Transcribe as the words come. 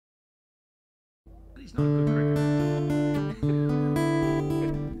He's not a good cricketer.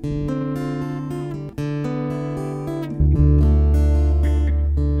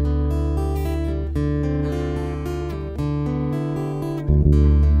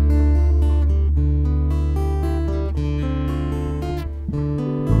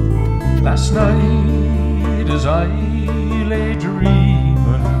 Last night as I lay dreaming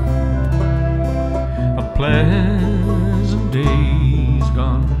of pleasant days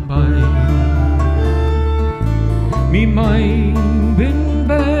gone by, me mind been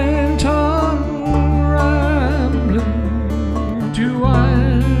bent on rambling to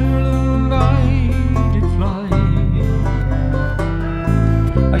Ireland I did fly.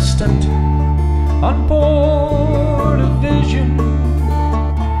 I stepped on board a vision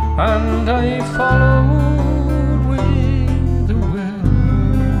and I followed with the will,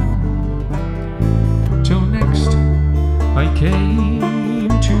 till next I came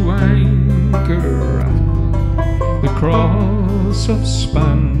to anchor at the cross of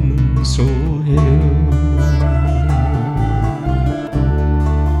Spancil Hill.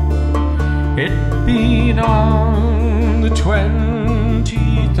 It been on the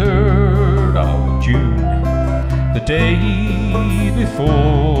 23rd of June, the day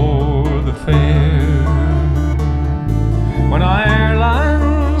before the fair, when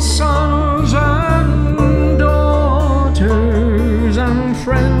Ireland's sons and daughters and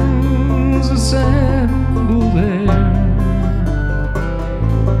friends assemble there.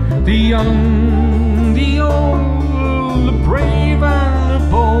 The young, the old, the brave and the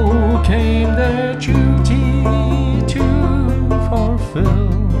bold came their duty to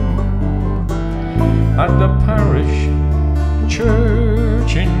fulfill at the parish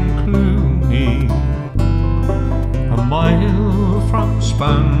church in Clooney, a mile from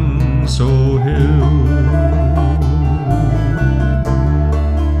Spancil Hill.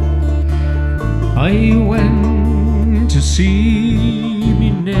 I went to see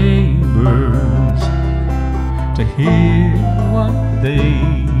me neighbours to hear what they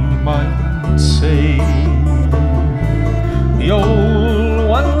might say. The old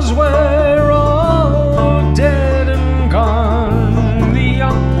ones were all dead and gone, the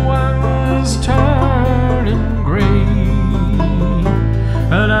young ones turning grey,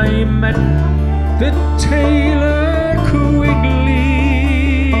 and I met the tailor Quigley.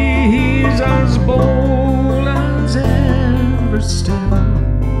 He's as bold as ever still.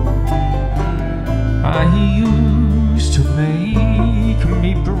 I used to make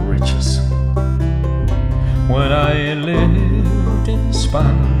me breeches when I lived in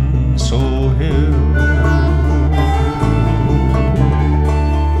Spancil Hill.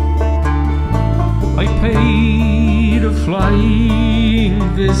 I paid a flying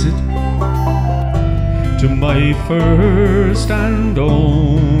visit to my first and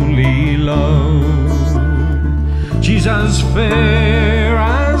only love. She's as fair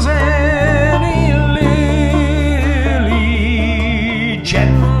as any lily,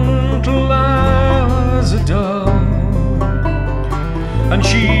 gentle as a dove, and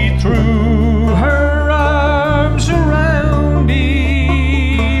she threw her arms around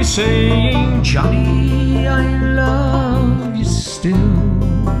me, saying, "Johnny, I love you still."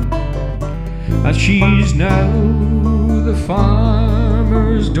 As she's now the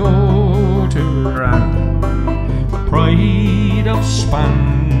farmer's daughter and the pride of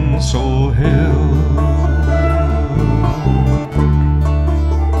Spancil Hill.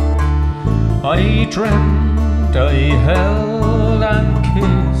 I dreamt I held and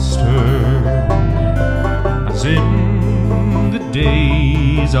kissed her as in the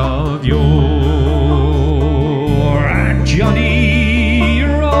days of yore. And Johnny,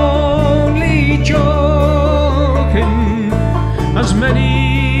 you're only joking, as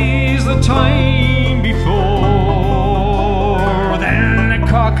many's the time before. Then the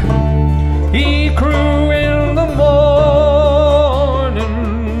cock he crew in the morning,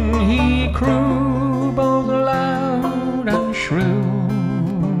 he crew both loud and shrill.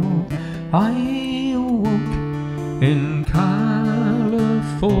 I awoke in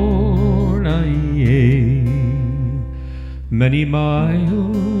California, many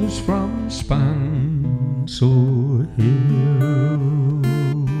miles from Spancil Hill.